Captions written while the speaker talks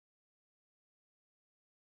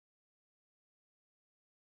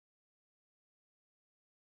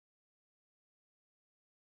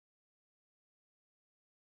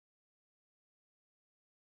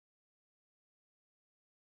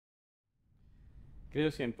Credo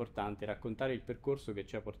sia importante raccontare il percorso che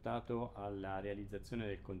ci ha portato alla realizzazione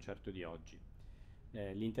del concerto di oggi.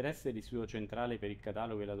 L'interesse dell'Istituto Centrale per il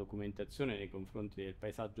catalogo e la documentazione nei confronti del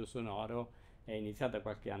paesaggio sonoro è iniziata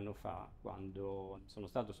qualche anno fa, quando sono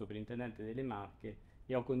stato sovrintendente delle Marche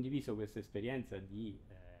e ho condiviso questa esperienza di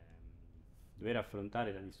dover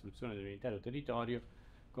affrontare la distruzione dell'intero territorio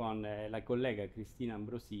con la collega Cristina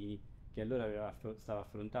Ambrosini, che allora stava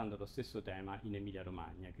affrontando lo stesso tema in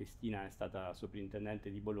Emilia-Romagna. Cristina è stata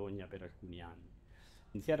sovrintendente di Bologna per alcuni anni.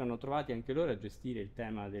 Si erano trovati anche loro a gestire il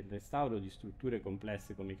tema del restauro di strutture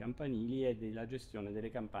complesse come i campanili e della gestione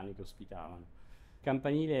delle campane che ospitavano. Il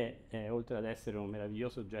campanile, oltre ad essere un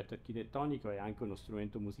meraviglioso oggetto architettonico, è anche uno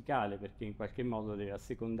strumento musicale, perché in qualche modo deve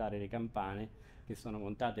assecondare le campane che sono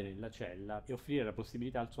montate nella cella e offrire la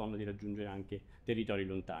possibilità al suono di raggiungere anche territori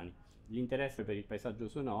lontani. L'interesse per il paesaggio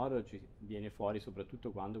sonoro ci viene fuori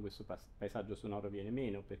soprattutto quando questo paesaggio sonoro viene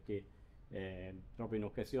meno, perché proprio in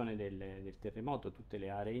occasione del terremoto tutte le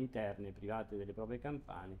aree interne private delle proprie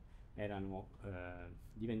campane erano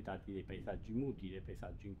diventati dei paesaggi muti, dei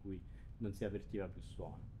paesaggi in cui non si avvertiva più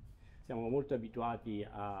suono. Siamo molto abituati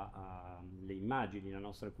alle immagini, la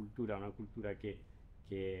nostra cultura è una cultura che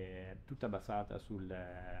è tutta basata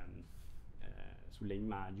sulle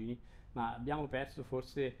immagini, ma abbiamo perso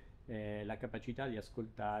forse la capacità di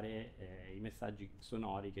ascoltare i messaggi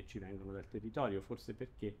sonori che ci vengono dal territorio, forse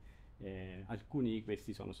perché alcuni di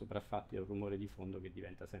questi sono sopraffatti da un rumore di fondo che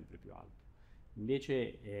diventa sempre più alto.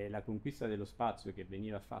 Invece la conquista dello spazio che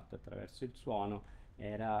veniva fatta attraverso il suono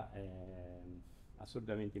era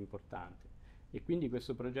assolutamente importante, e quindi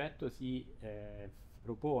questo progetto si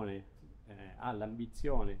propone, ha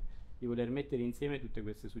l'ambizione di voler mettere insieme tutte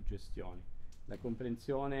queste suggestioni: la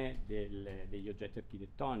comprensione degli oggetti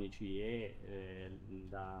architettonici e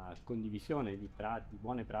la condivisione di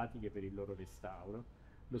buone pratiche per il loro restauro,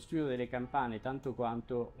 lo studio delle campane tanto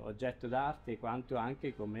quanto oggetto d'arte quanto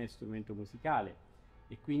anche come strumento musicale,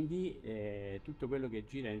 e quindi tutto quello che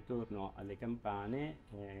gira intorno alle campane,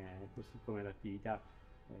 così come l'attività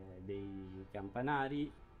dei campanari,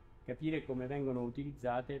 capire come vengono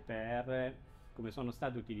utilizzate come sono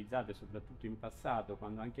state utilizzate soprattutto in passato,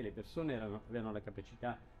 quando anche le persone avevano la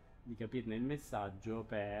capacità di capirne il messaggio,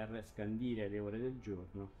 per scandire le ore del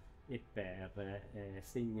giorno e per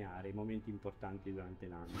segnare momenti importanti durante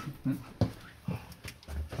l'anno.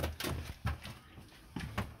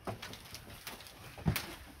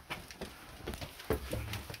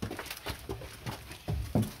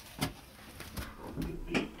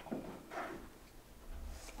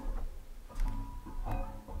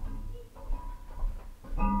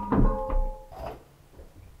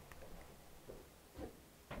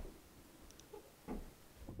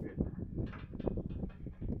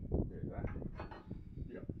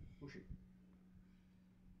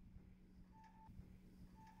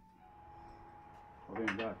 Va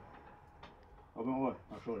bene, dai. Va bene,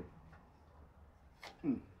 vai, sorry.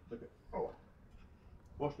 Ok. Oh.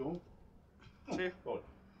 Posto? Sì.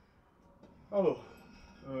 Allora,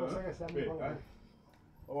 Cosa che stiamo parlando?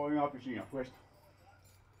 ho una piscina, questa.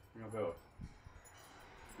 Una bella.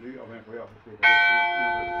 Lì, va bene, poi aspetta.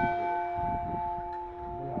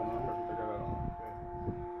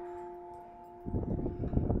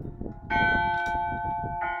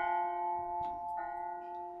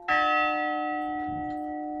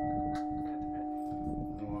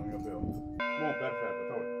 Buon, perfetto,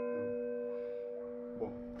 trovi.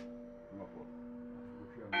 Buon, una cosa.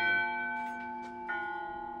 Questa qui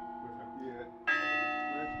è questa.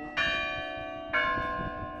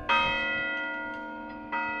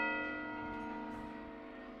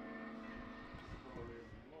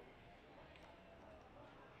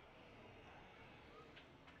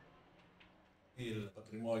 Il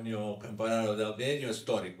patrimonio campanario dell'Avegno è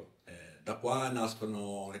storico. Da qua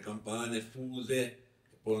nascono le campane fuse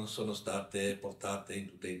che poi sono state portate in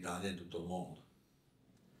tutta Italia e in tutto il mondo.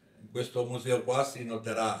 In questo museo qua si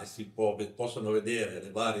noterà e possono vedere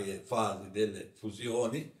le varie fasi delle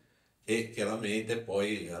fusioni e chiaramente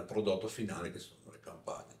poi al prodotto finale che sono le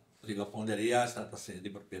campane. La fonderia è stata sede di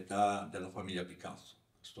proprietà della famiglia Picasso,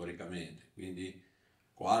 storicamente, quindi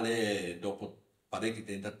quale dopo parecchi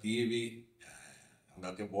tentativi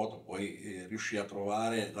andati a vuoto, poi riuscì a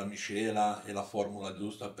trovare la miscela e la formula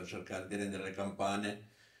giusta per cercare di rendere le campane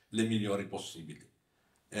le migliori possibili.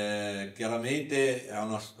 Chiaramente è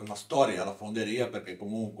una storia la fonderia, perché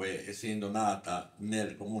comunque essendo nata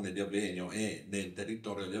nel comune di Avegno e nel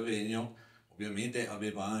territorio di Avegno, ovviamente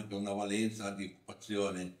aveva anche una valenza di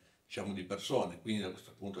occupazione, diciamo, di persone, quindi da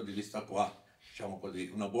questo punto di vista qua, diciamo così,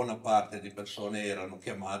 una buona parte di persone erano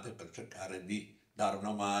chiamate per cercare di dare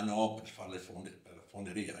una mano per fare per la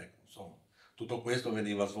fonderia, ecco, insomma. tutto questo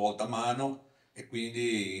veniva svolto a mano e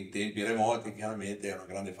quindi in tempi remoti chiaramente è una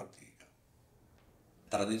grande fatica.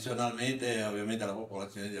 Tradizionalmente ovviamente la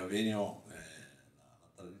popolazione di Avegno,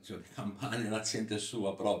 la tradizione campana la sente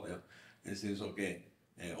sua proprio, nel senso che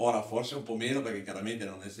ora forse un po' meno perché chiaramente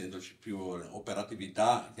non essendoci più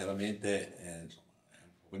operatività, chiaramente insomma, è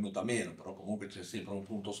un po' venuta meno, però comunque c'è sempre un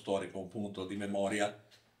punto storico, un punto di memoria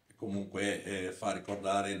che comunque fa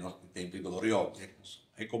ricordare i nostri tempi gloriosi, insomma,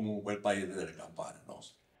 e comunque il paese delle campane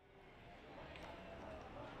nostre.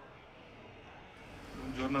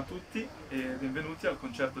 Buongiorno a tutti e benvenuti al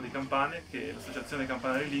concerto di campane che l'Associazione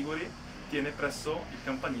Campanari Liguri tiene presso il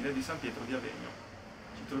campanile di San Pietro di Avegno.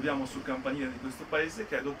 Ci troviamo sul campanile di questo paese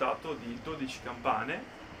che è dotato di 12 campane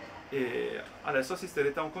e adesso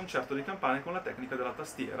assisterete a un concerto di campane con la tecnica della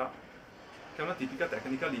tastiera, che è una tipica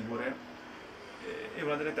tecnica ligure e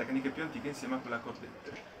una delle tecniche più antiche insieme a quelle a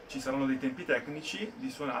cordette. Ci saranno dei tempi tecnici di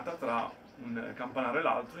suonata tra un campanaro e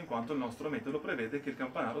l'altro, in quanto il nostro metodo prevede che il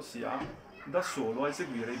campanaro sia da solo a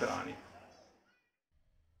eseguire i brani.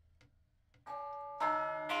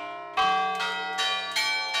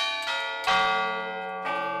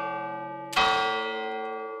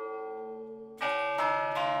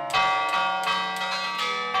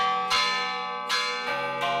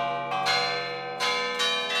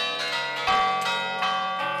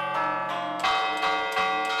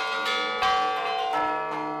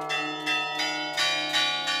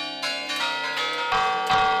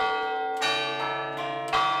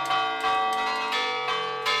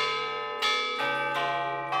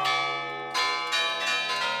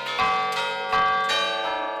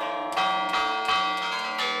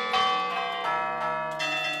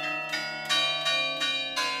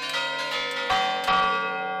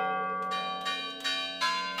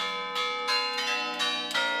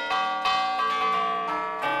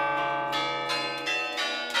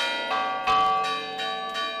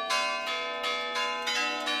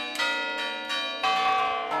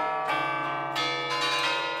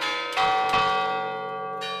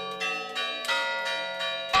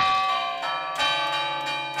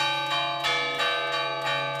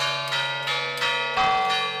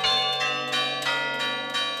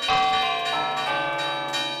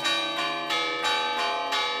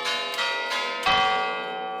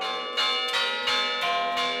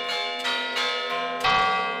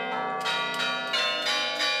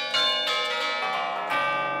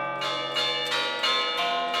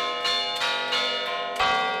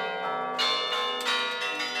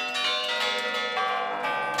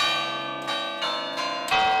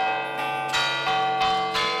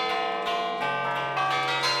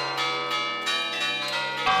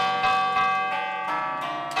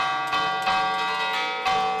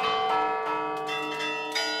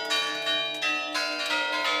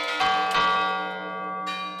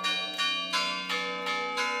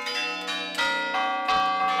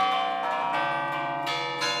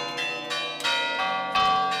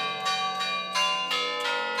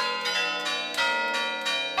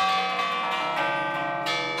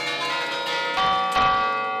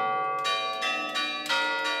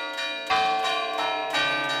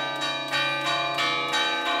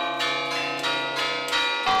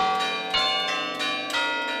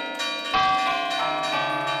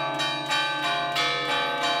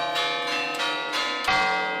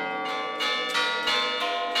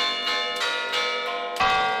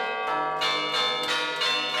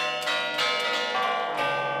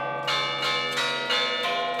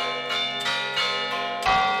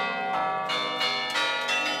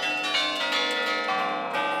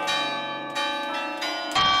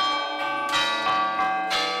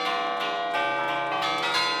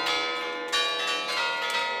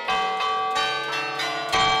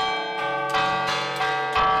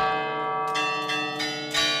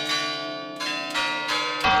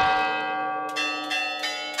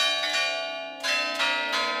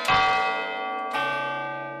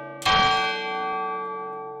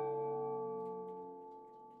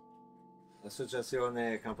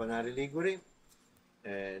 L'Associazione Campanari Liguri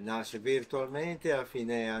nasce virtualmente a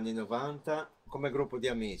fine anni 90 come gruppo di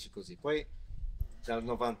amici, così. Poi dal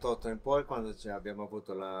 98 in poi, quando abbiamo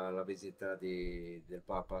avuto la visita del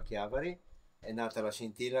Papa a Chiavari, è nata la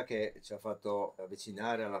scintilla che ci ha fatto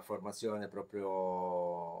avvicinare alla formazione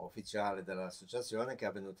proprio ufficiale dell'associazione, che è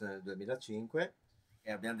avvenuta nel 2005,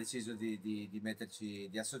 e abbiamo deciso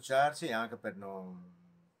di associarci anche per non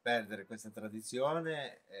perdere questa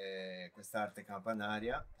tradizione, quest'arte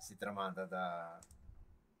campanaria che si tramanda da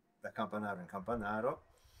campanaro in campanaro.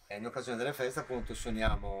 E in occasione delle feste appunto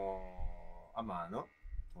suoniamo a mano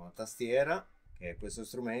con la tastiera, che è questo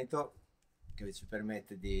strumento che ci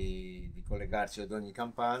permette di collegarci ad ogni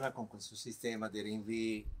campana con questo sistema di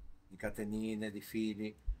rinvii, di catenine, di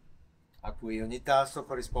fili, a cui ogni tasto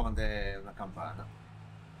corrisponde una campana.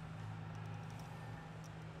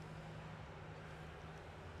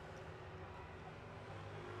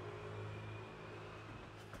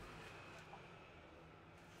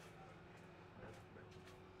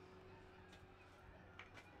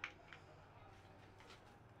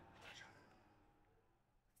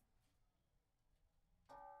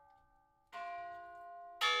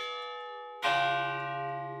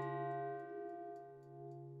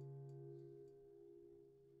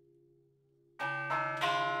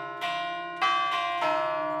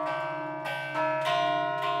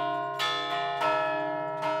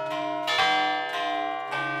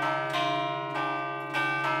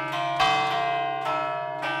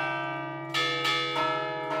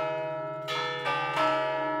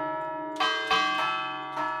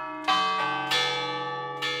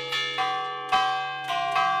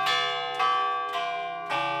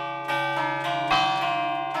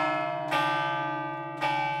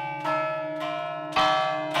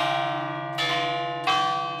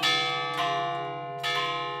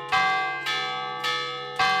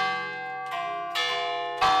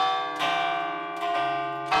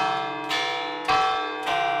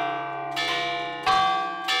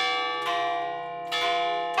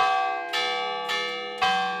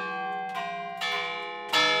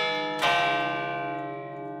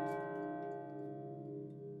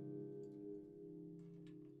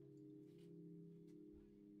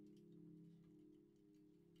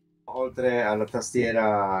 Oltre alla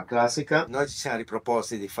tastiera classica, noi ci siamo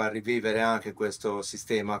riproposti di far rivivere anche questo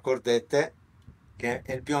sistema a cordette, che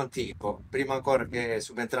è il più antico. Prima ancora che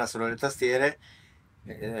subentrassero le tastiere,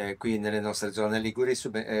 qui nelle nostre zone liguri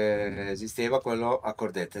esisteva quello a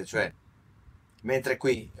cordette, cioè mentre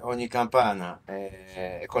qui ogni campana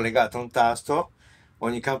è collegata a un tasto,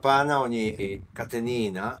 ogni campana, ogni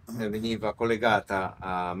catenina veniva collegata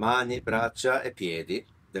a mani, braccia e piedi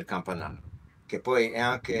del campanaro, che poi è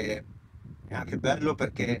anche bello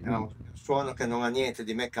perché ha un suono che non ha niente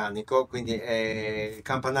di meccanico, quindi è il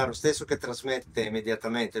campanaro stesso che trasmette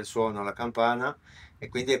immediatamente il suono alla campana e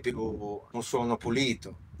quindi è più un suono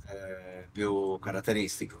pulito, più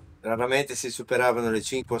caratteristico. Raramente si superavano le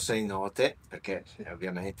 5 o 6 note, perché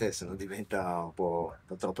ovviamente se no diventa un po'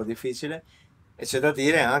 troppo difficile. E c'è da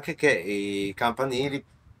dire anche che i campanili,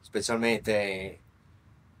 specialmente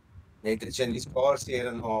nei decenni scorsi,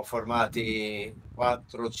 erano formati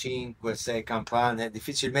 4, 5, 6 campane,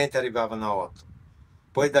 difficilmente arrivavano a 8.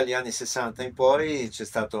 Poi dagli anni 60 in poi c'è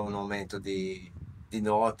stato un aumento di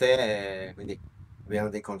note, quindi abbiamo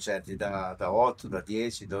dei concerti da 8, da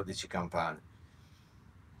 10, 12 campane.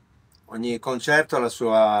 Ogni concerto ha la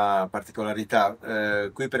sua particolarità.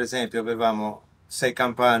 Qui per esempio avevamo 6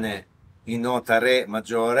 campane in nota Re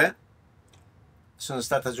maggiore, sono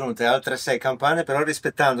state aggiunte altre 6 campane, però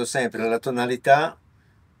rispettando sempre la tonalità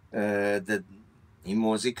in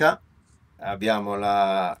musica. Abbiamo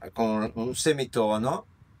con un semitono,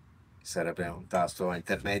 che sarebbe un tasto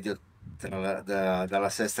intermedio dalla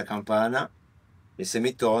sesta campana, il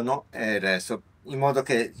semitono e il resto, in modo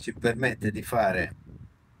che ci permette di fare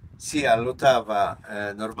sia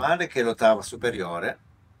l'ottava normale che l'ottava superiore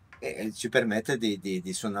e ci permette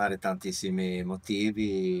di suonare tantissimi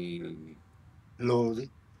motivi, Lodi.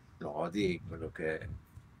 lodi, quello che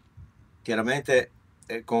chiaramente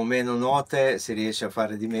con meno note si riesce a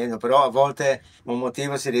fare di meno, però a volte un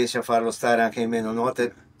motivo si riesce a farlo stare anche in meno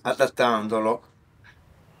note adattandolo.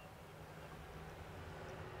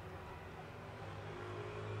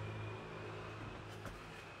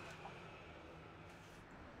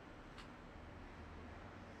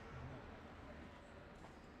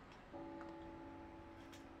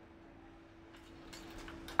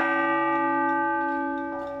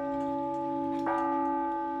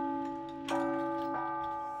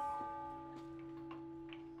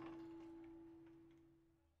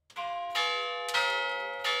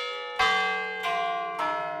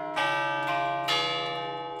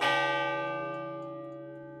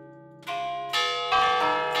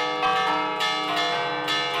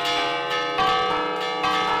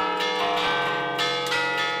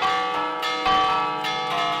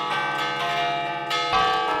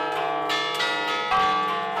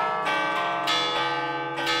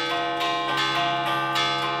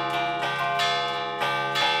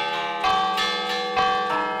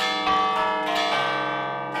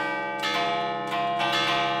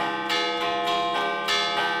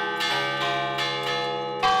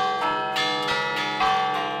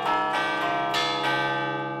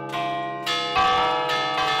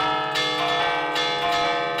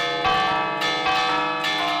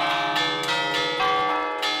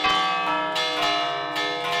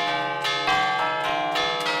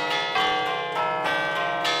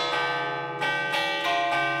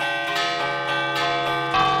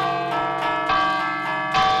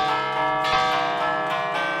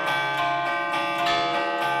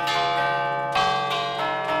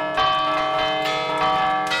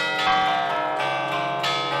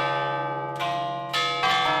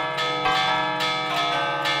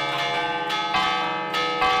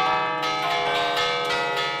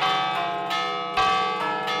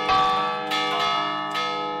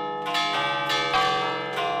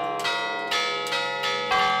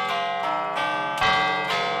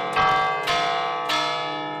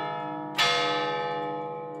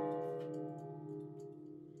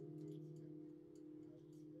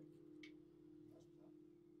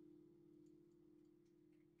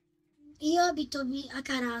 io abito a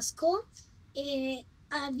Carasco e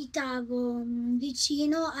abitavo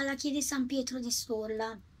vicino alla chiesa di San Pietro di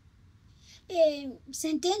Stolla. E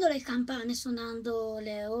sentendo le campane suonando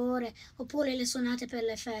le ore oppure le suonate per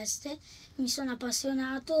le feste, mi sono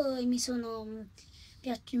appassionato e mi sono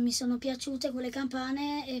piaciute quelle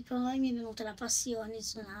campane e poi mi è venuta la passione di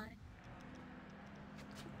suonare.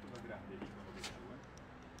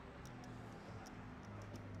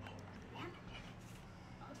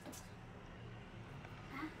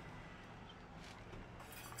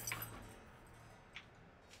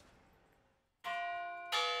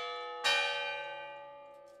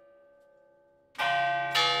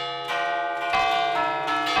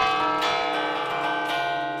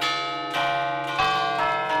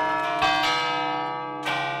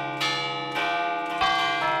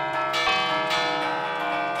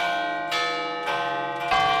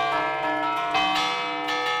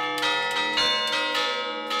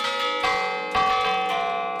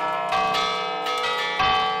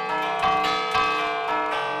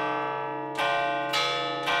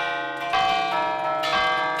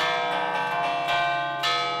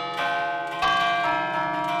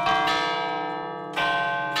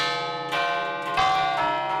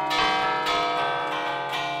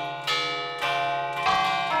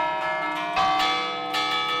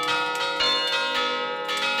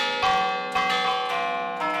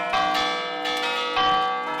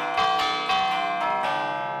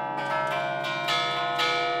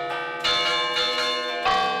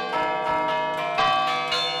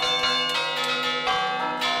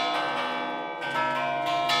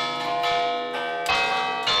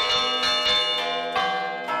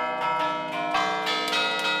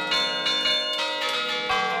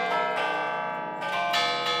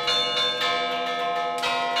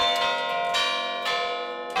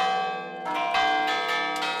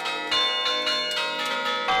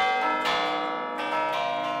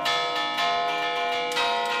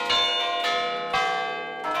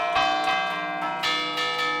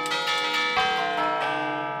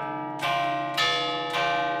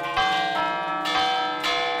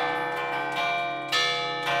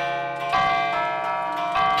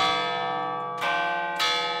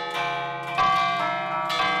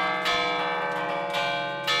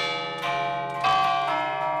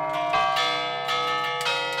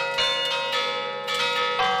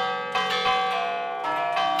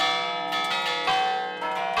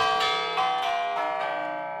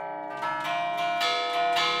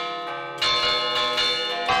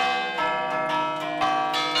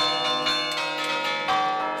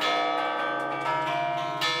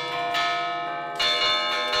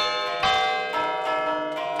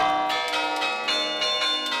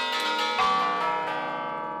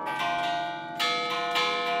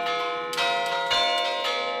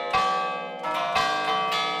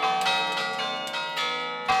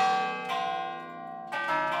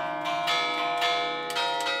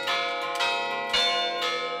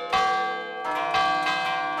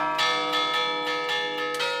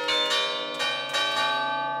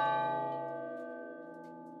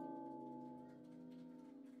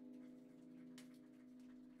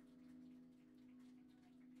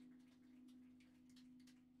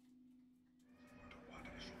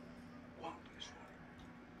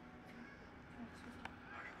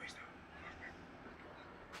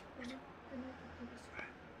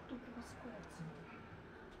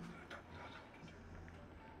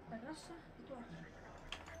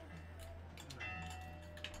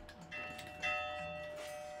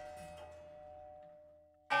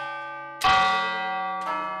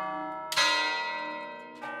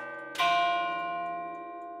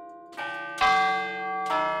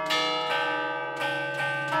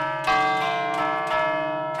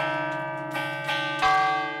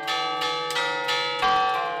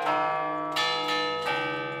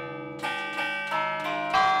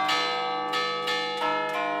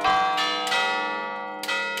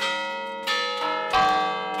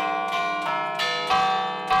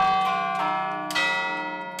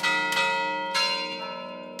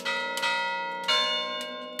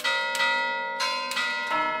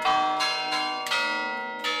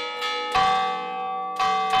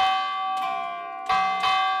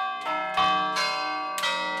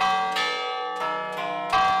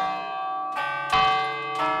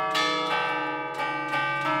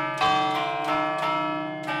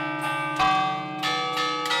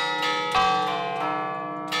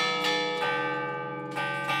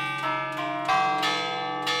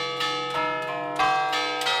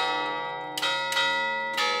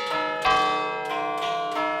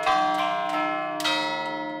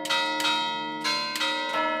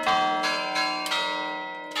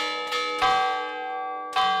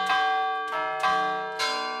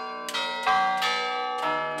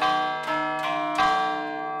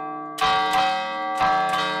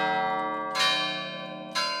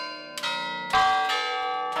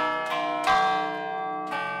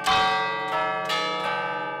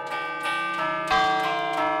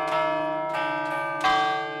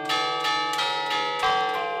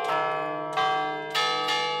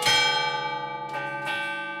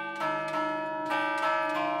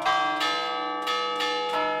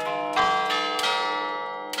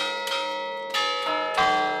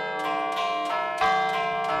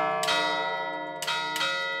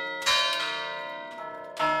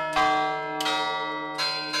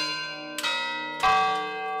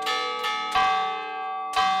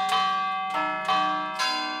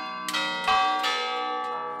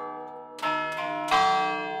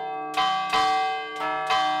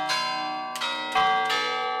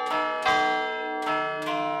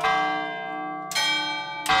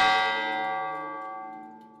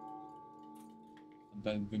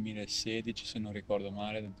 dal 2016, se non ricordo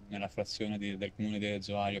male, nella frazione del comune di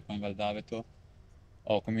Rezzoario, qua in Val d'Aveto.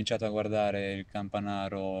 Ho cominciato a guardare il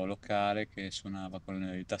campanaro locale che suonava con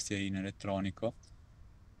il tastierino elettronico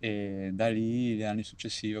e da lì, gli anni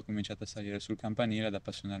successivi, ho cominciato a salire sul campanile, ad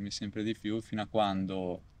appassionarmi sempre di più, fino a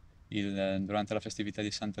quando durante la festività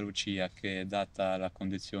di Santa Lucia, che data la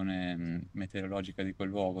condizione meteorologica di quel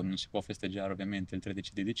luogo, non si può festeggiare ovviamente il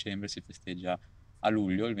 13 di dicembre, si festeggia a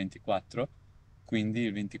luglio, il 24, quindi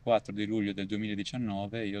il 24 di luglio del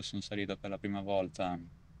 2019 io sono salito per la prima volta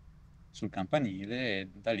sul campanile e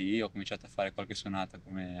da lì ho cominciato a fare qualche sonata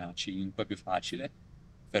come a 5 più facile,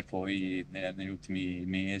 per poi negli ultimi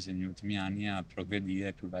mesi, negli ultimi anni a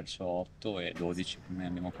progredire più verso 8 e 12 come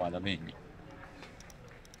abbiamo qua ad Avegno.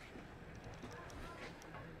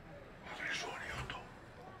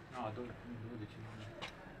 No, 12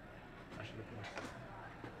 lascialo pure.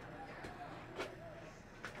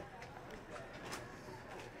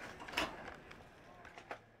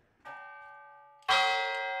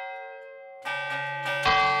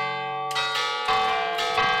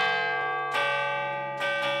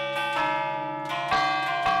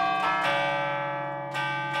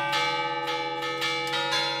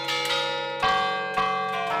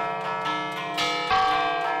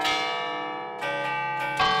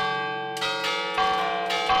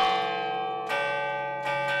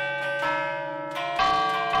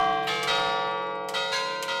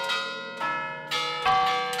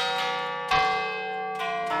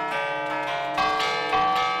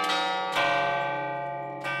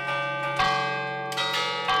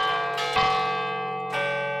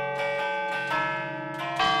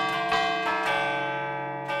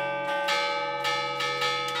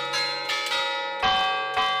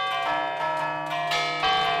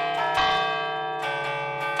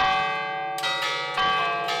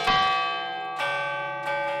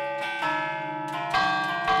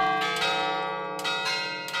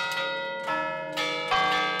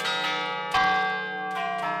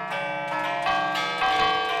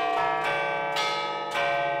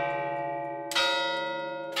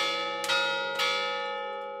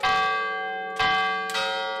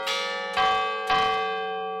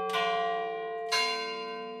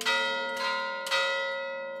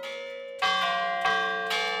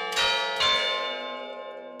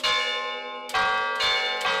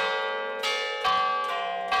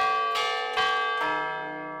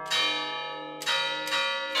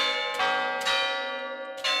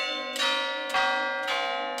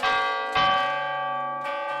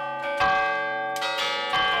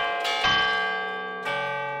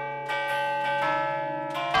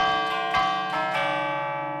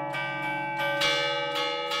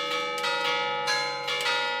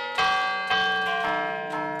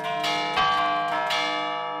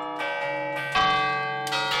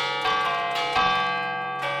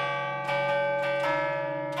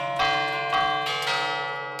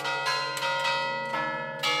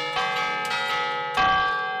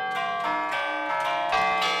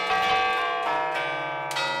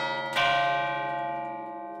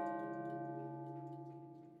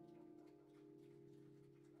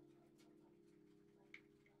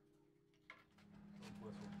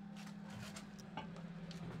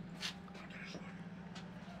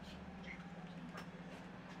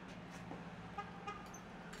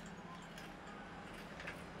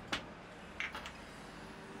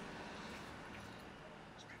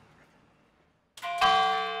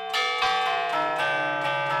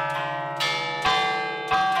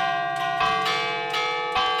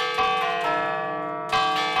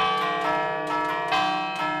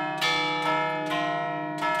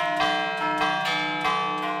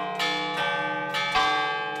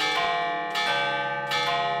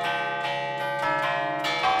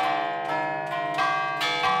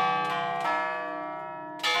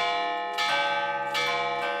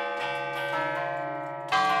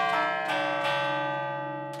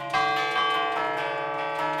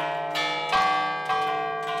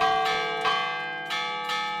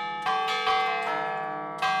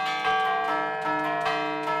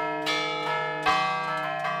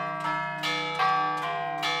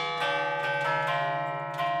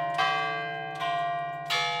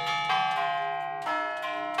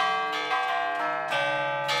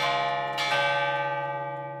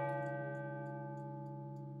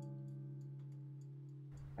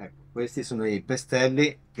 Ecco, questi sono i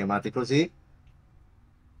pestelli, chiamati così,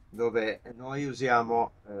 dove noi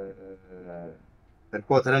usiamo per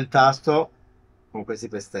cuotere il tasto con questi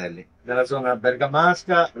pestelli. Nella zona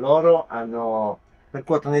bergamasca loro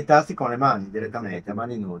percuotono i tasti con le mani direttamente, a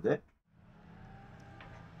mani nude.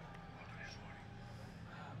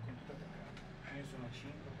 Io sono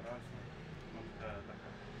 5, però sono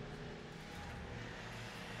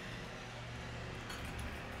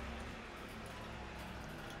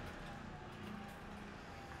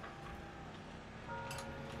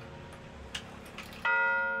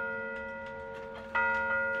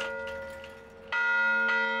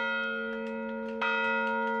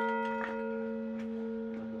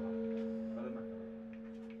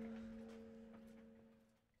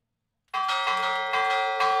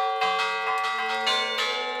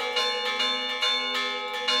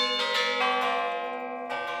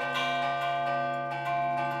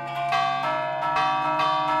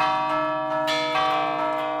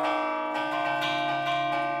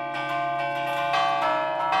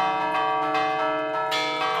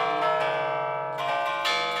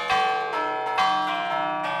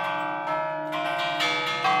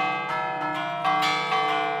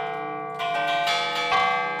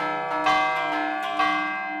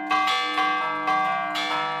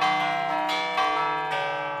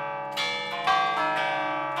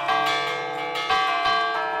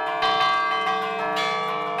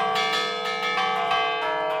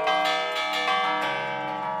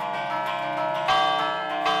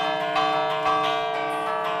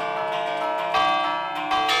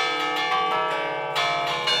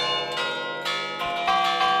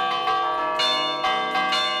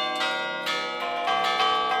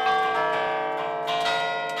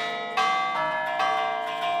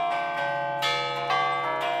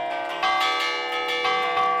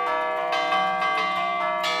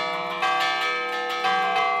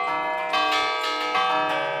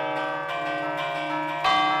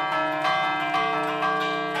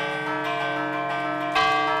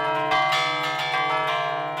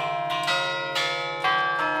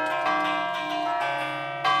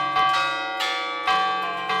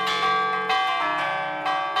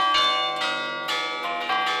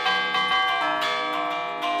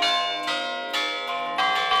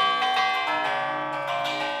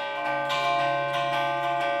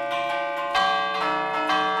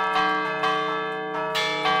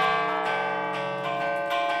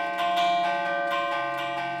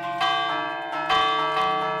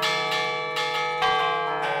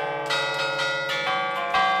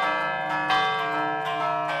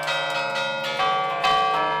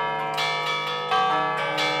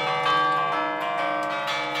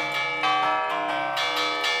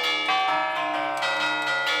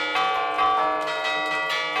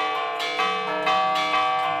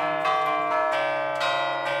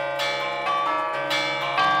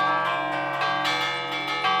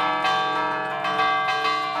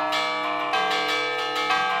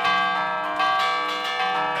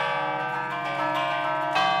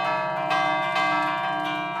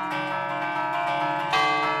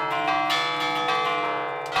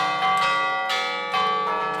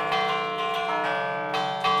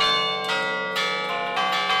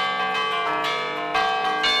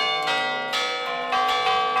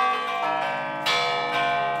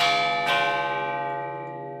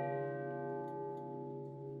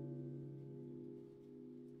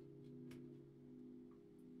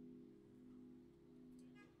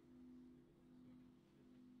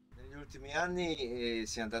ultimi anni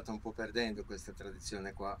si è andata un po' perdendo questa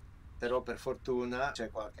tradizione qua, però per fortuna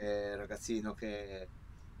c'è qualche ragazzino che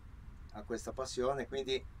ha questa passione,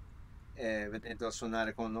 quindi venendo a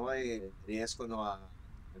suonare con noi riescono a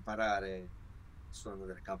imparare il suono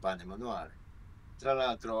delle campane manuali. Tra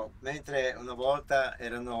l'altro, mentre una volta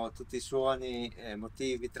erano tutti suoni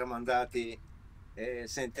emotivi, tramandati,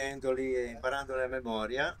 sentendoli e imparandoli a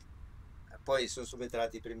memoria, poi sono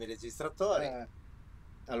subentrati i primi registratori,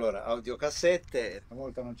 allora audiocassette. Una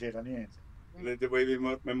volta non c'era niente. Le dovevi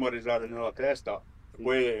memorizzare nella testa,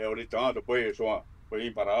 poi ogni tanto, poi insomma, poi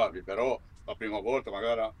imparavi, però la prima volta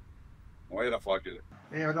magari non era facile.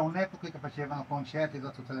 Era un'epoca che facevano concerti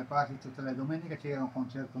da tutte le parti, tutte le domeniche c'era un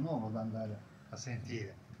concerto nuovo da andare a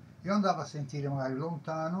sentire. Io andavo a sentire magari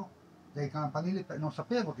lontano dei campanili, non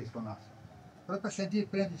sapevo che suonassero, però per sentire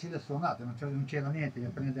prenderci le suonate, non c'era niente,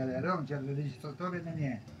 per prendere l'errore, non c'era il registratore né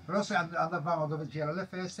niente. Però se andavamo dove c'erano le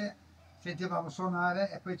feste, sentivamo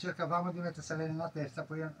suonare e poi cercavamo di mettersele nella testa,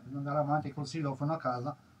 poi andare avanti col xilofono a casa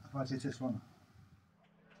a farci suonare.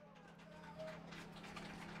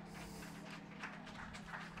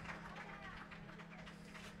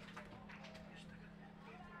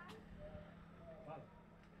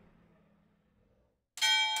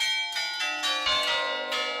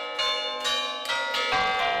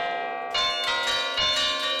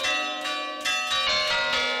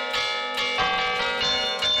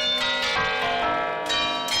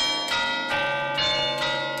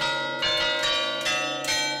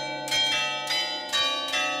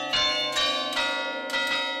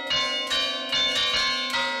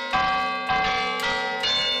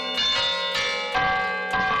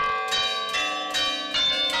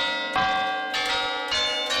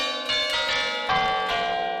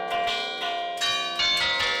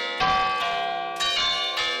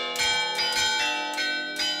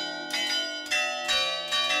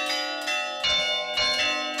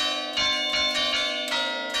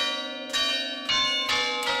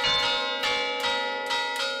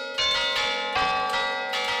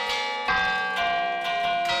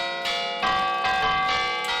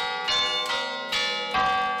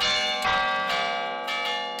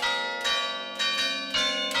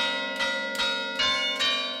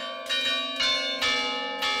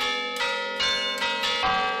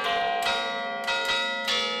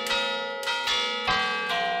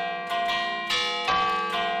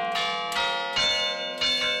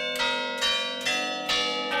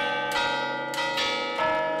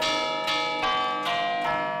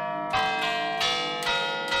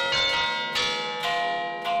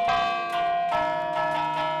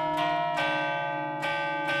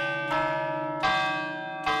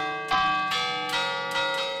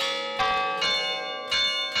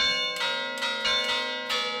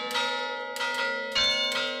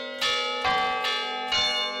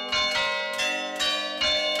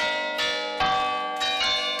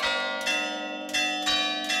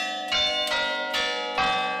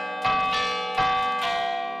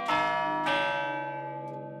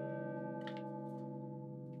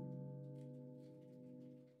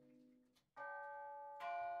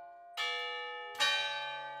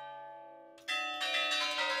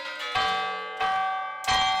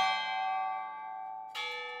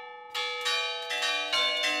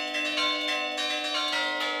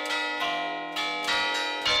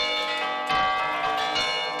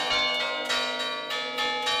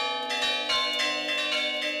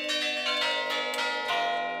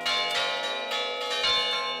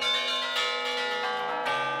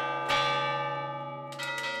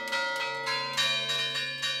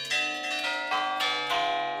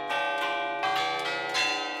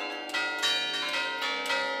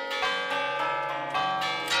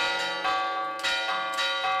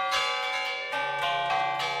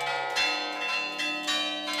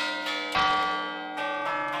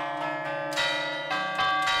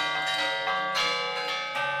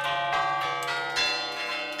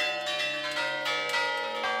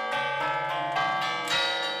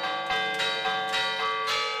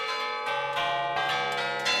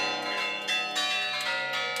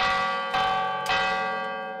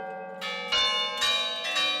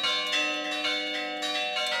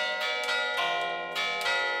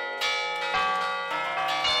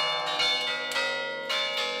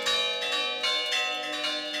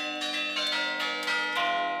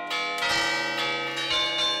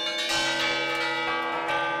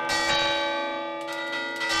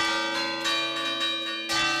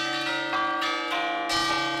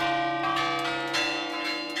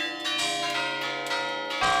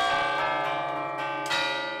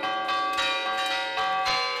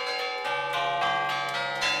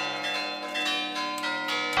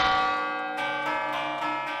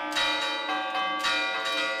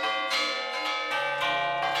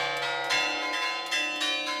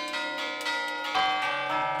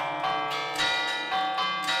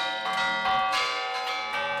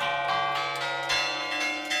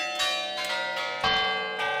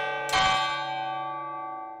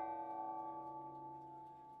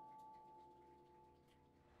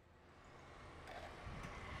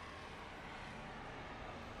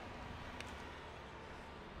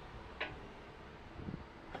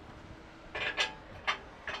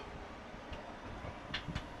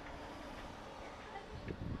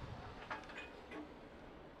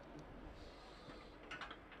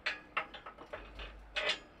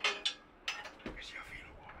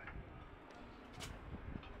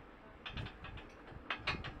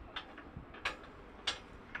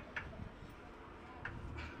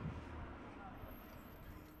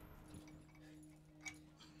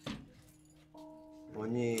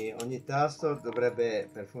 ogni tasto dovrebbe,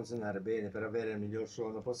 per funzionare bene, per avere il miglior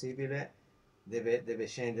suono possibile, deve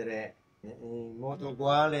scendere in modo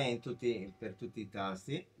uguale per tutti i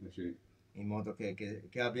tasti, Sì. in modo che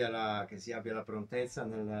si abbia la prontezza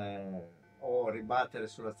nel o ribattere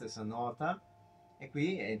sulla stessa nota. E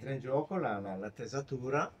qui entra in gioco la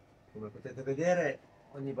tesatura. Come potete vedere,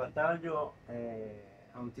 ogni battaglio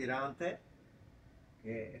ha un tirante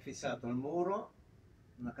che è fissato al muro,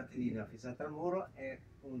 una catenina fissata al muro e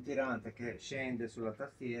un tirante che scende sulla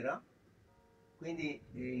tastiera. Quindi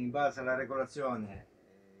in base alla regolazione,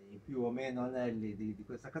 i più o meno anelli di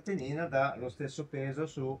questa catenina dà lo stesso peso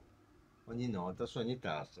su ogni nota, su ogni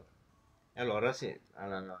tasto. E allora sì,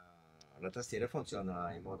 la tastiera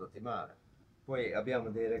funziona in modo ottimale. Poi abbiamo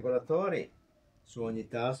dei regolatori su ogni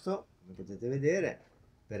tasto, come potete vedere,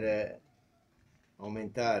 per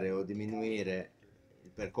aumentare o diminuire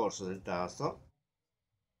il percorso del tasto.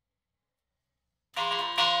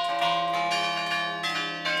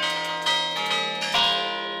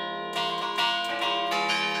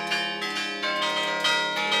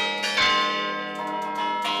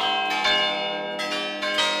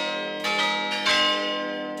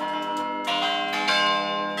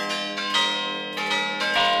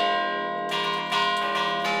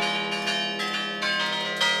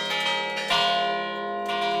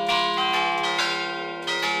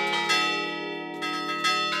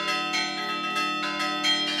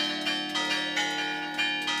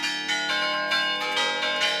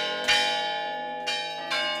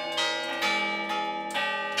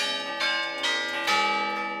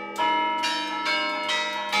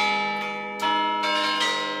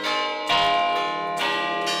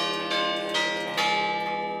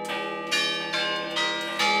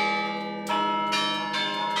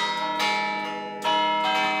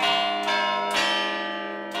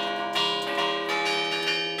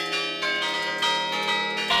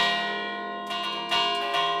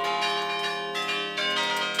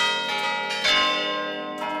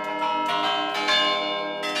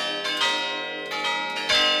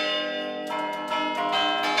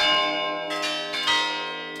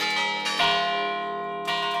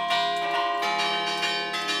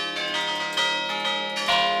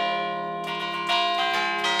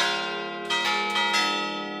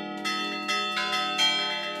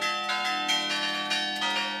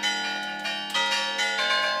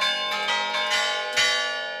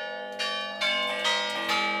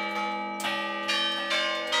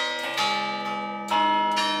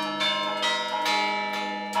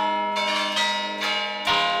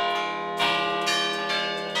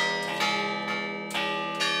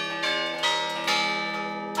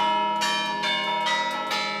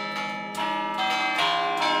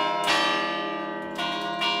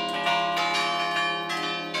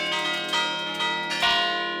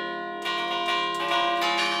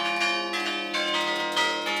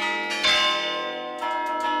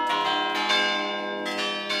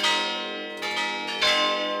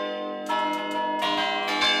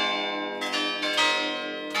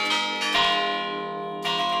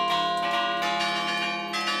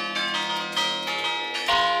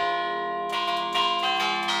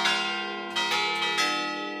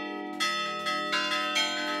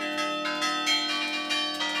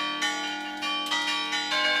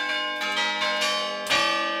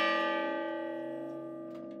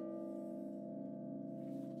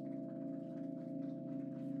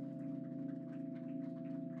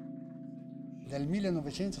 Nel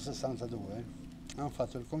 1962 hanno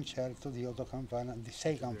fatto il concerto di 8 campane, di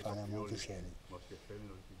 6 campane a Monticelli.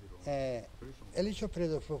 E lì ci ho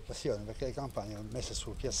preso proprio passione, perché le campane messe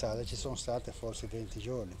sul piazzale ci sono state forse 20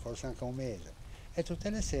 giorni, forse anche un mese. E tutte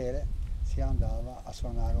le sere si andava a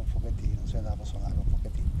suonare un pochettino,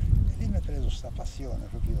 E lì mi ha preso questa passione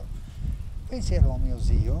proprio. Poi c'era un mio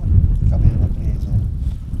zio che aveva preso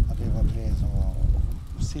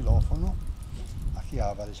un stilofono a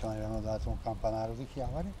Chiavari, ci avevano dato un campanario di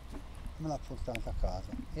Chiavari e me l'ha portato a casa.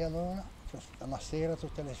 E allora, la sera,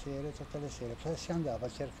 tutte le sere, poi si andava a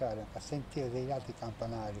cercare, a sentire degli altri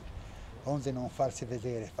campanari, onde non farsi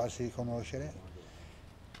vedere, farsi riconoscere,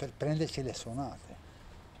 per prenderci le suonate.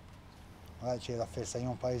 Magari c'era la festa in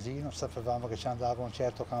un paesino, sapevamo che ci andava un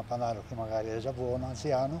certo campanario che magari era già buono,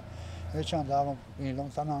 anziano, e noi ci andavamo in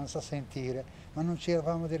lontananza a sentire, ma non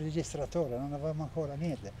c'eravamo del registratore, non avevamo ancora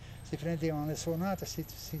niente. Si prendevano le suonate,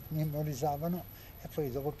 si memorizzavano e poi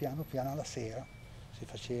dopo piano piano alla sera si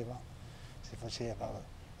faceva.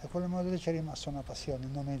 E quel modo lì ci è rimasta una passione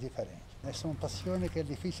non indifferente. E sono passioni che è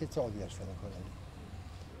difficile togliersene quella lì.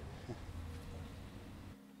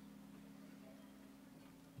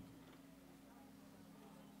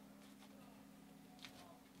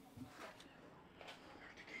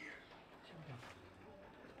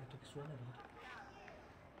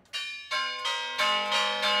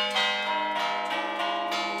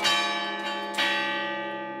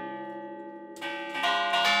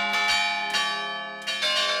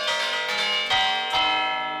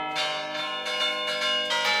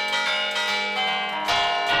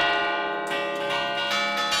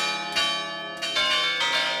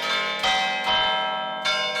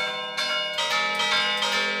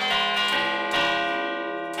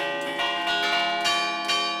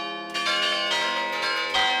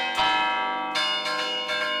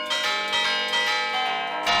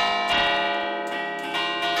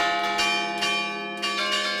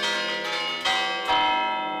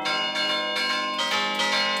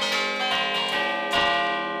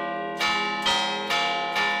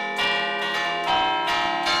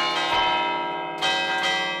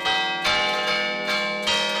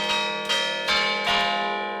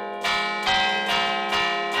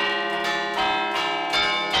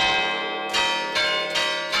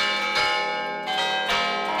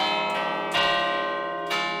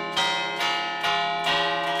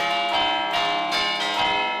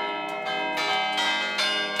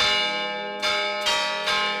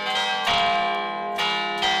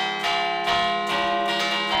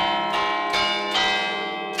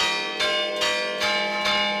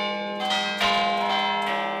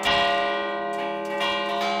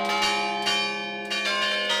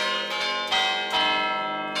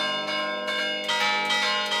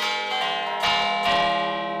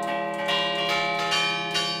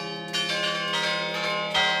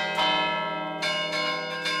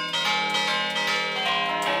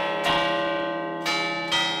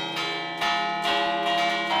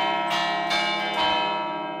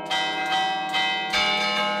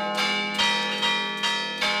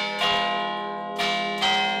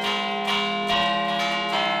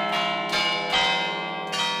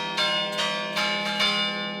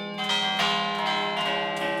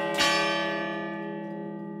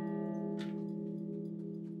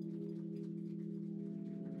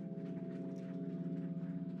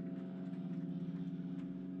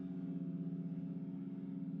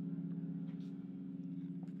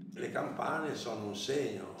 campane sono un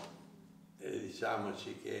segno,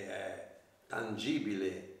 diciamoci, che è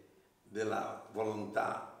tangibile della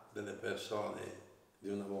volontà delle persone di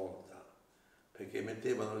una volta, perché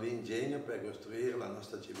mettevano l'ingegno per costruire la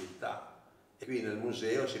nostra civiltà. E qui nel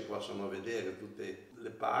museo si possono vedere tutte le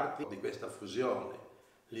parti di questa fusione,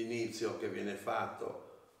 l'inizio che viene fatto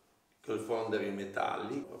col fondere i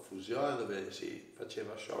metalli, la fusione dove si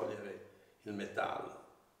faceva sciogliere il metallo,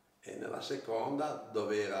 e nella seconda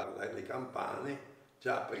dove erano le campane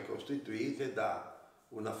già precostituite da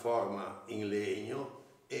una forma in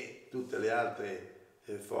legno e tutte le altre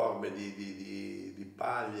forme di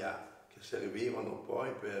paglia che servivano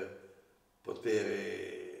poi per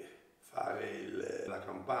poter fare la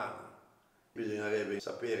campana. Bisognerebbe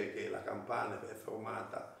sapere che la campana è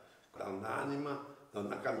formata da un'anima, da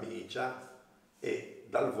una camicia e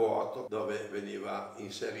dal vuoto dove veniva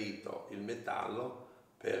inserito il metallo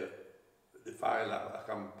per fare la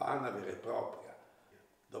campana vera e propria.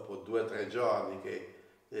 Dopo 2 o 3 giorni che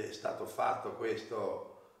è stato fatto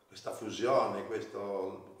questa fusione, questa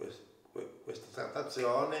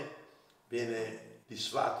trattazione, viene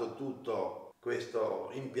disfatto tutto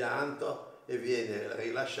questo impianto e viene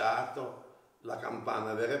rilasciato la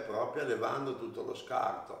campana vera e propria, levando tutto lo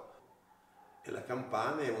scarto. E la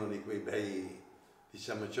campana è uno di quei bei,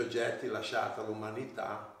 diciamo, oggetti lasciati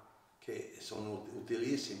all'umanità che sono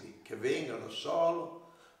utilissimi, che vengono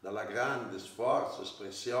solo dalla grande sforzo,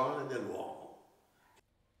 espressione dell'uomo.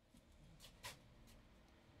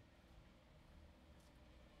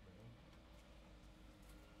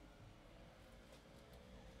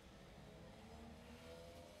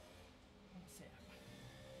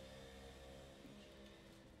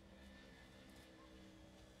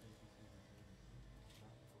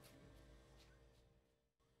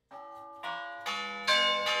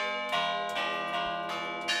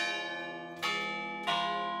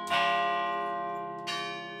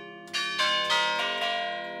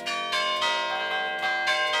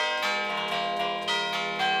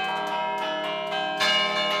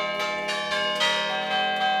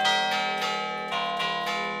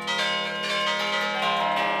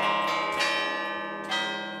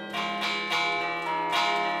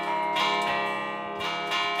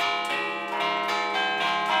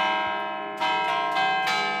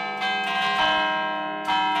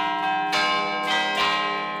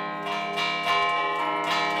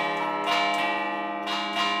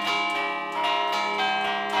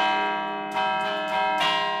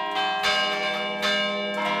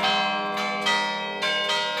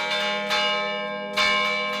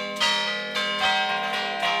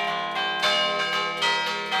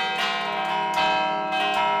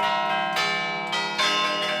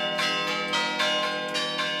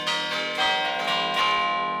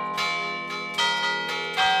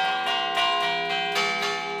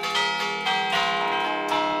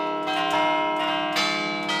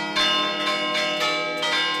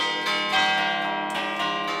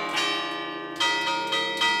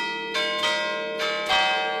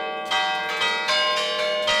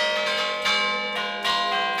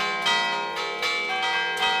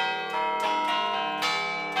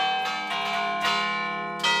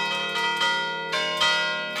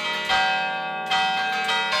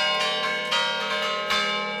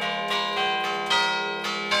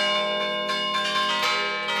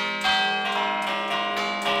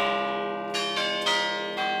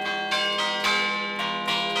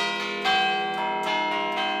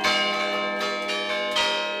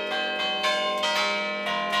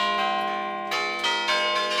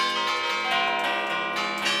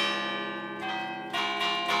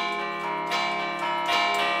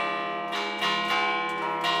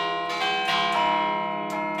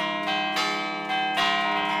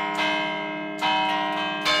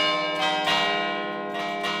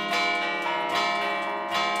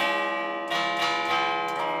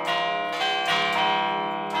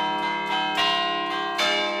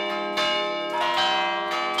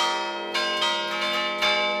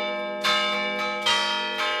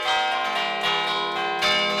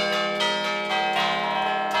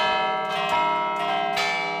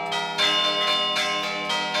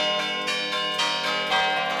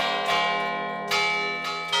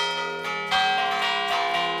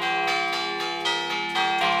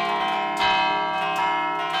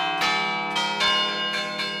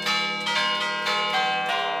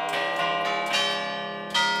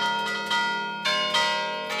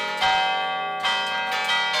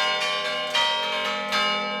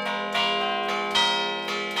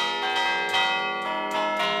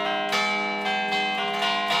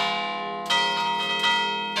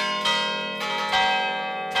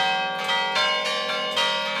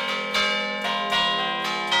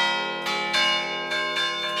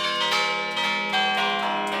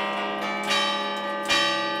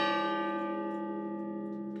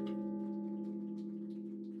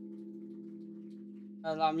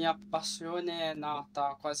 La mia passione è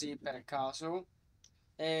nata quasi per caso.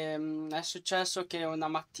 È successo che una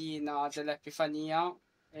mattina dell'Epifania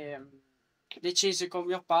decisi con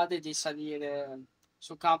mio padre di salire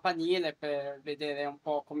sul campanile per vedere un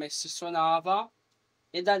po' come si suonava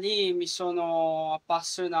e da lì mi sono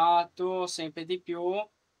appassionato sempre di più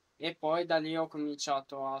e poi da lì ho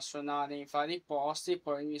cominciato a suonare in vari posti,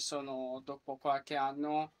 poi dopo qualche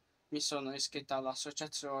anno mi sono iscritto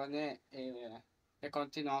all'associazione e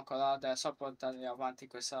continuo ancora adesso a portare avanti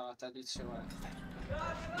questa tradizione.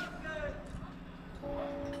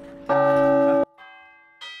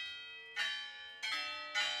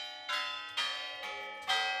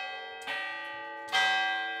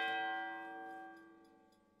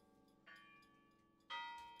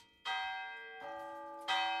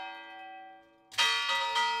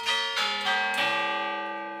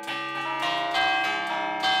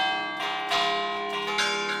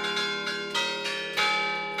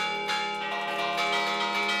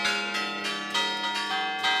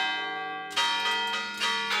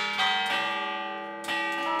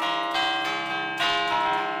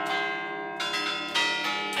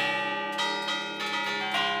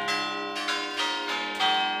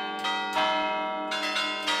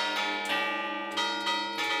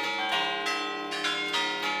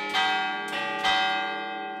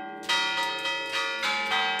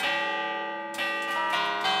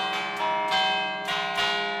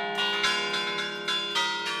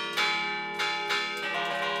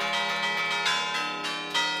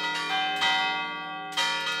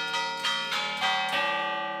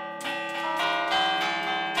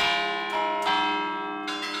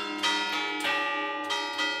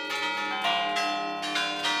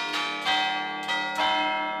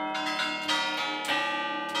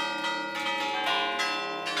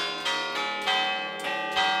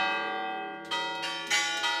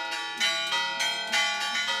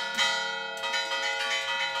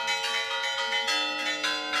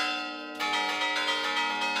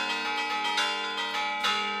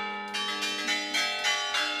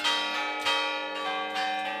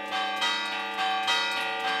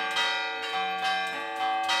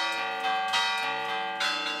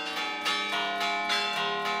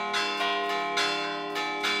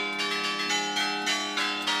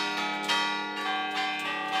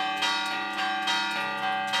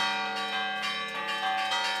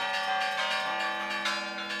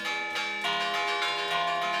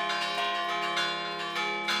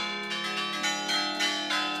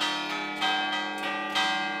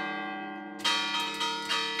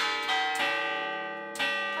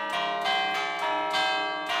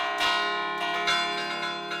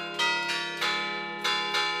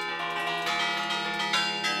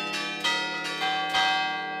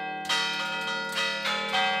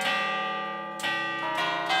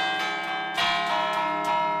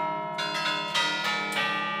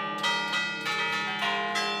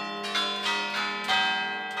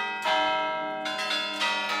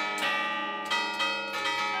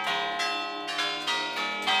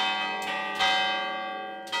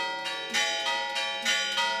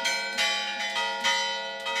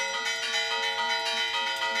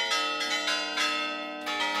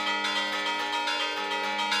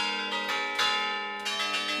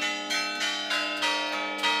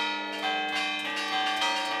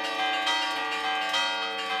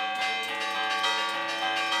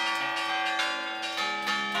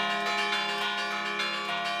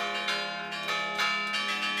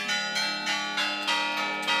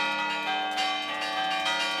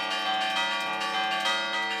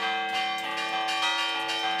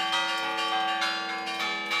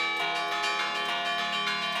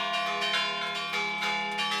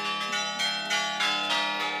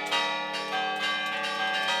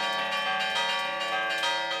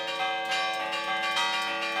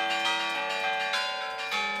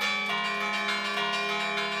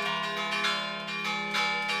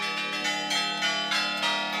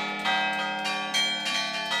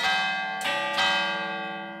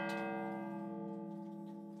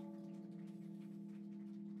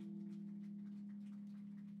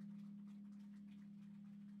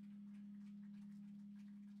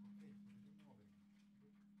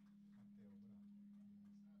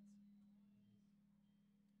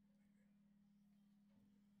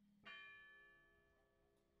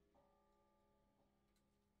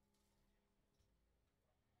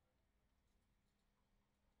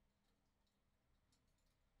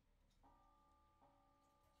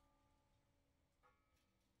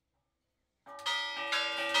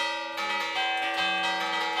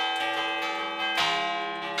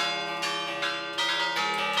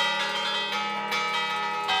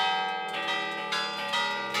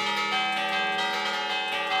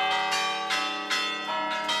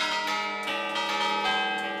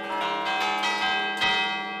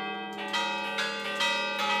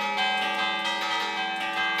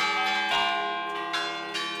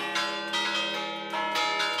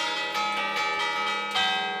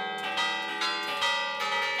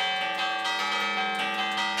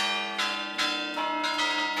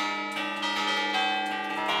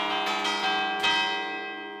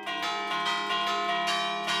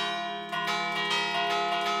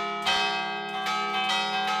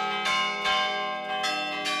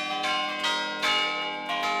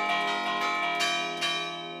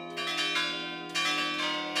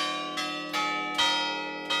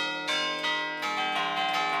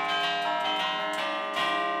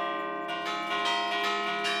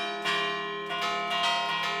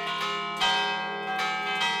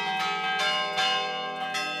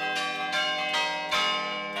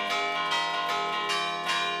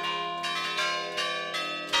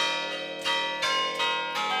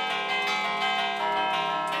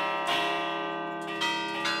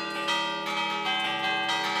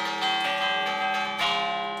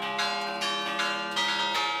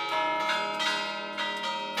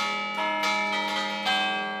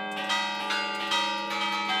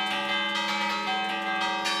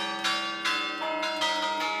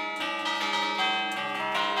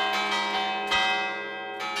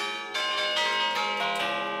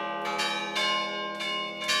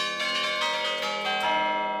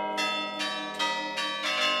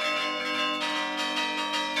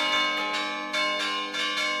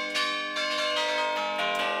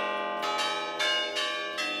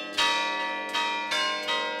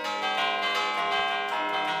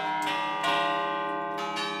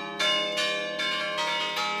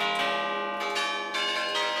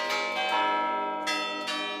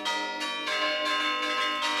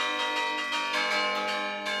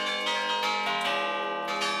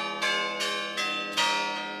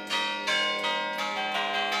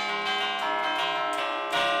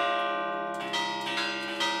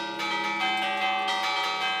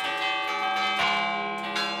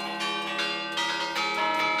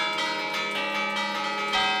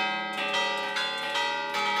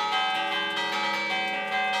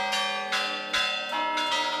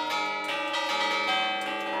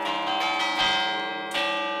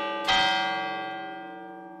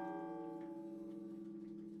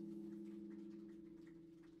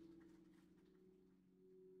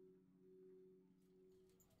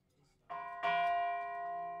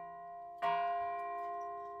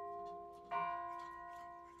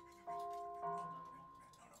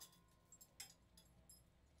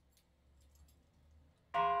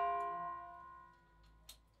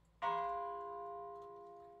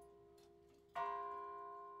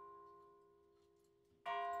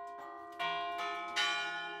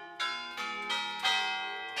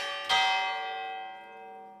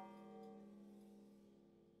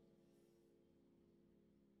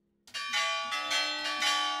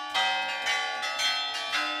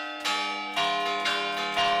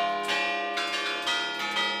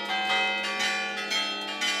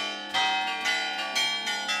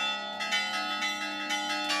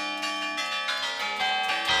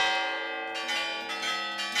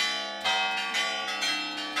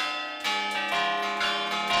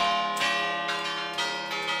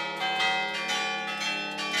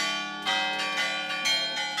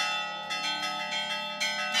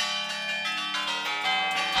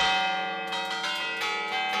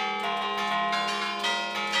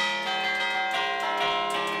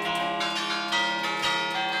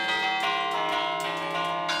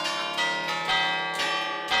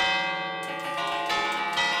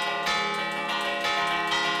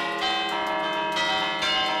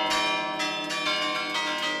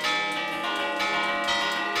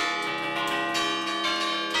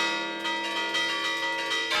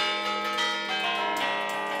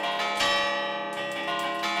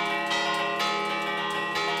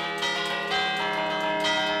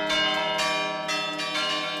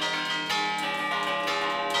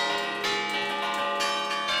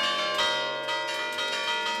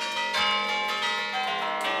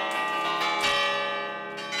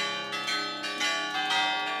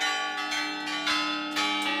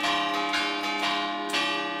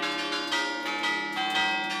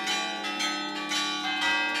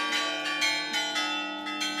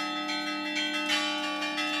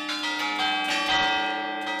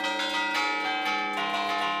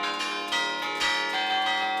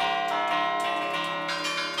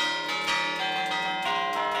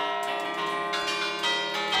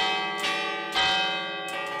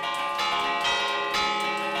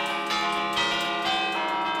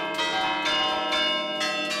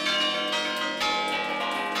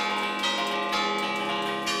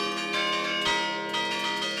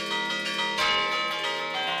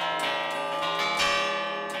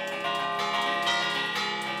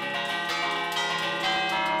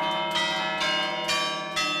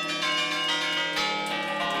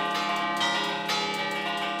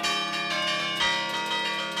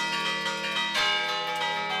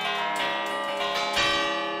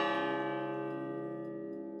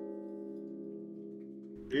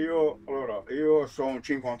 io sono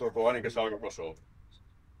 58 anni che salgo qua sopra,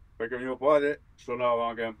 perché mio padre suonava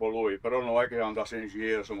anche un po' lui, però non è che andasse in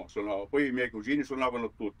giro, insomma, suonava. Poi i miei cugini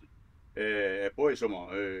suonavano tutti, e poi insomma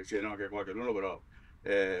c'era anche qualcuno bravo.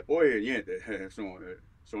 Poi niente, insomma,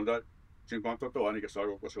 sono da 58 anni che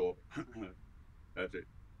salgo qua sopra. Sì.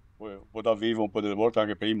 Poi un po' da vivo, un po' delle volte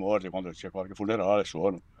anche per i morti, quando c'è qualche funerale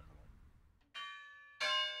suono.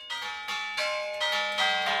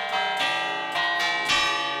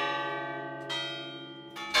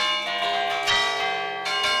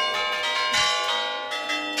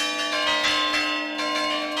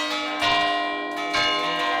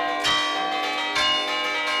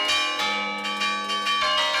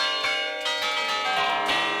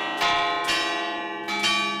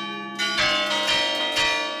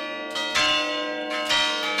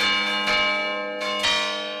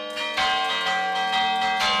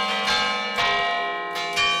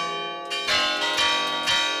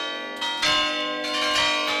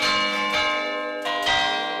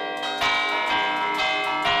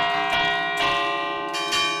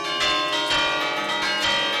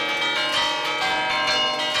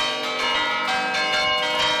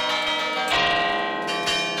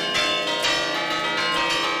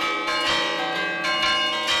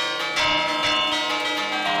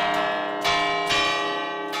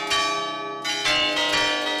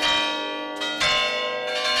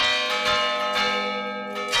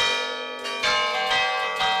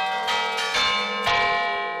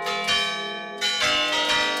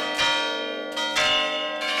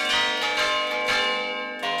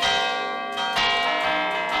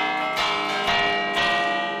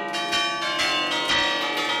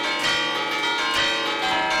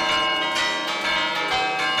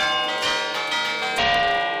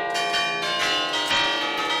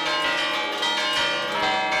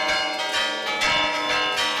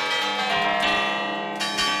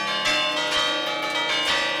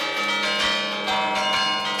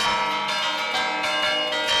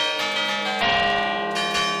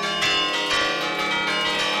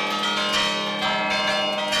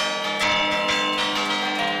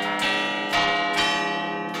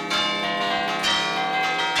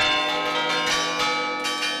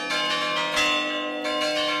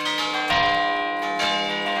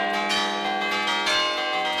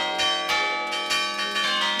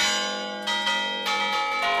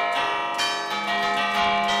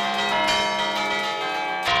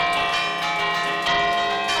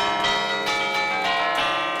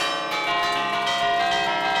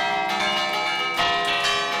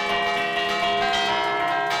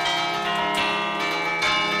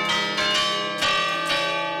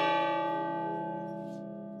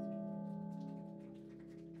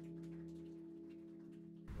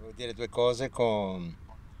 Devo dire due cose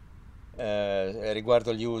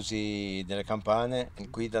riguardo gli usi delle campane.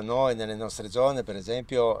 Qui da noi, nelle nostre zone, per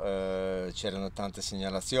esempio, c'erano tante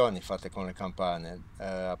segnalazioni fatte con le campane,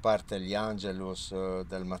 a parte gli Angelus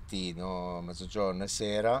del mattino, mezzogiorno e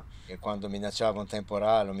sera, e quando minacciava un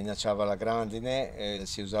temporale o minacciava la grandine,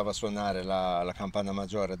 si usava suonare la campana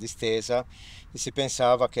maggiore a distesa e si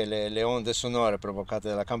pensava che le onde sonore provocate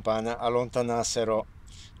dalla campana allontanassero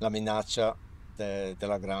la minaccia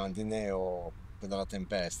della grandine o della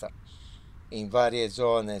tempesta. In varie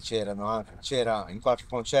zone c'era in qualche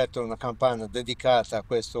concerto una campana dedicata a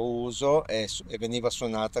questo uso e veniva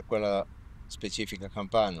suonata quella specifica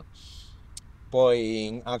campana.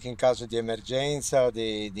 Poi anche in caso di emergenza,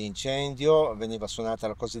 di incendio, veniva suonata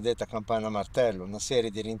la cosiddetta campana a martello, una serie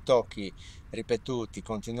di rintocchi ripetuti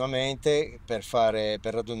continuamente per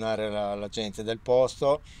radunare la gente del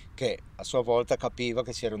posto, che a sua volta capiva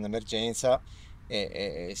che c'era un'emergenza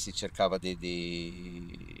e si cercava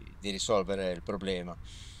di risolvere il problema.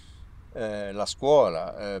 La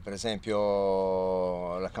scuola, per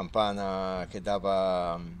esempio la campana che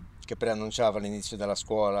preannunciava l'inizio della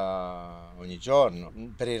scuola ogni giorno.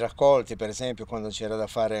 Per i raccolti, per esempio, quando c'era da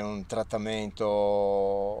fare un trattamento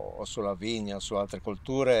o sulla vigna o su altre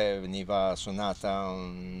colture, veniva suonata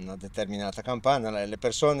una determinata campana. Le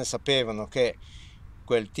persone sapevano che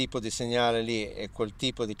quel tipo di segnale lì e quel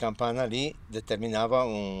tipo di campana lì determinava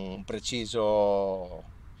un preciso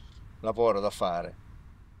lavoro da fare.